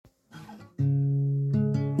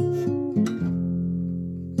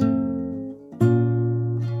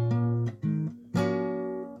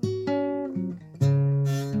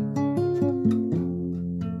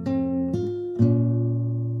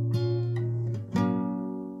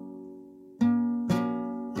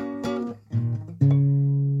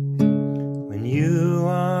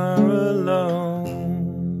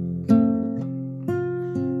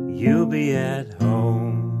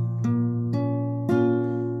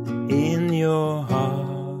in your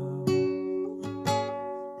heart.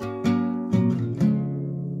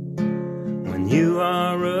 When you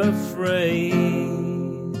are afraid,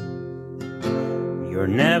 you're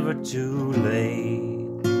never too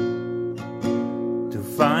late to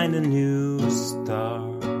find a new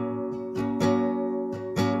start.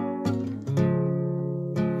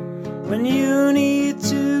 When you need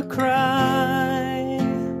to cry,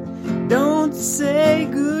 don't say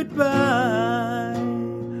goodbye.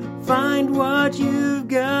 Find what you've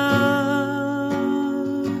got,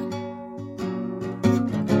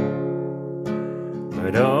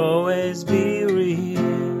 but always be real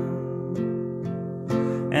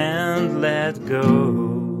and let go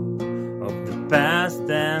of the past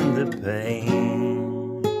and the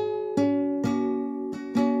pain.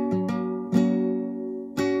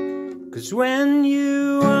 'Cause when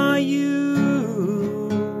you are you,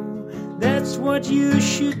 that's what you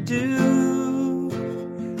should do.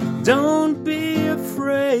 Don't be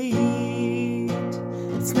afraid,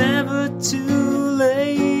 it's never too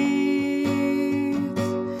late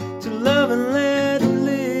to love and let it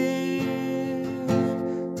live,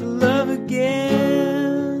 to love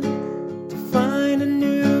again, to find a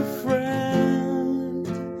new friend,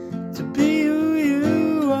 to be who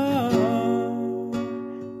you are,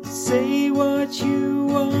 to say what you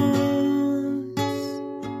want.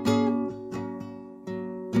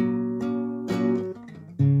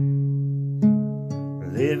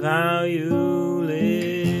 Live how you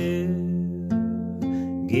live,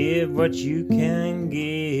 give what you can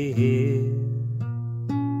give.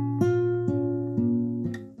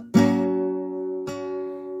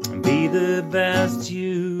 Be the best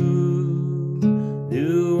you,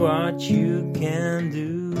 do what you can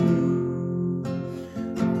do.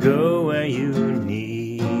 Go where you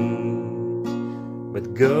need,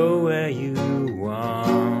 but go where you want.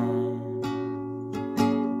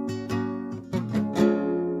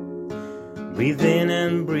 Breathe in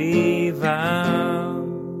and breathe out.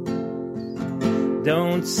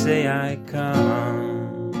 Don't say I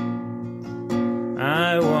can't,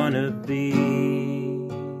 I wanna be.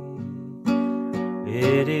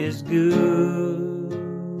 It is good,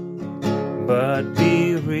 but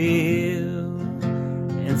be real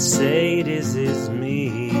and say this is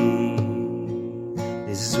me.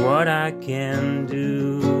 This is what I can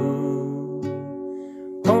do.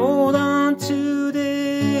 Hold on to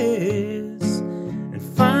this and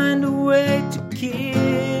find a way to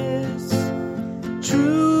kiss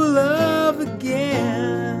true love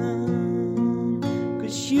again.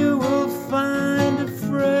 'Cause you will find a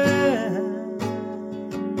friend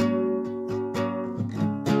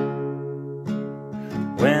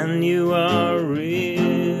when you are real.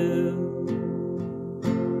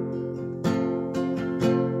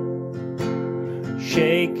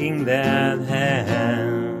 Shaking that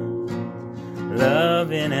hand,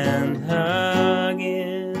 loving and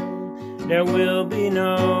hugging, there will be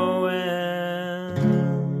no end.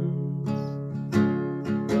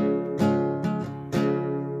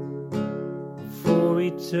 For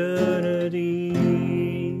eternity,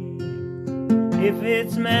 if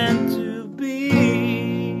it's meant to be,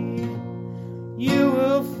 you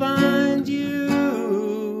will find you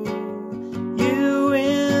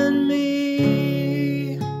in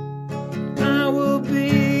me. I will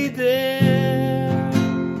be there,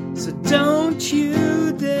 so don't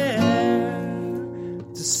you dare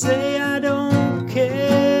to say I don't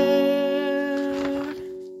care,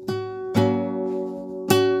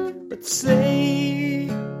 but say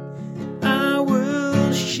I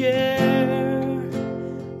will share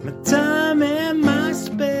my time and my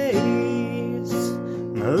space,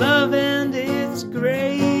 my love and its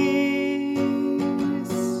grace.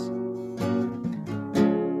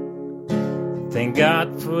 Thank God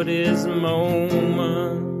for this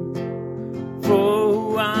moment, for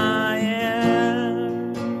who I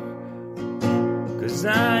am, 'cause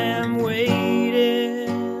I am waiting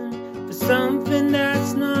for something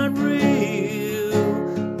that's not real.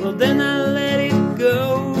 Well, then I let it go,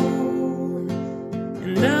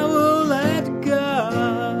 and I will let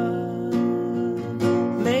God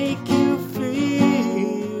make you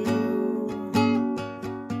feel.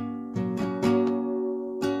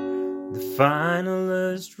 The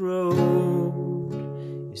finalist road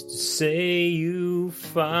is to say you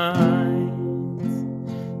find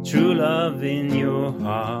true love in your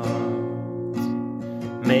heart.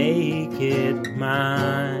 Make it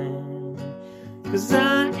mine, 'cause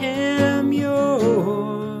I am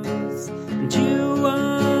yours and you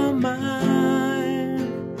are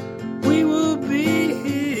mine. We will be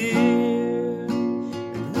here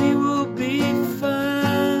and we will be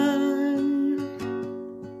fine.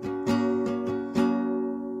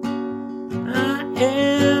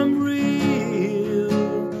 am real,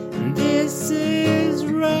 and this is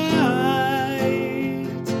right,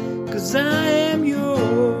 'cause I am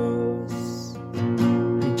yours,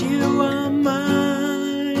 and you are mine.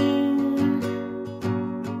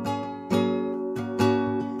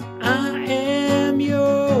 I am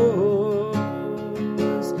yours,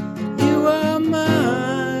 you are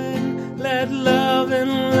mine. Let love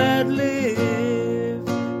and let live.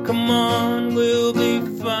 Come on, we'll be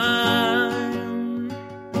fine.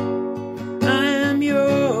 I am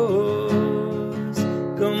yours.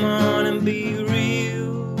 Come on and be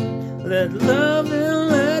real. Let love and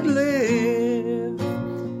let live.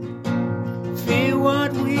 Feel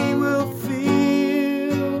what we will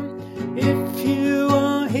feel. If you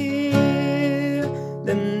are here,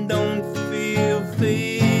 then don't feel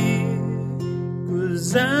fear,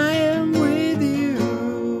 'cause I am with you.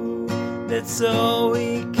 That's all we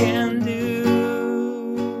can do.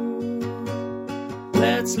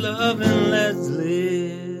 Let's love and let's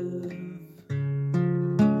live.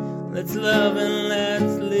 Let's love and let's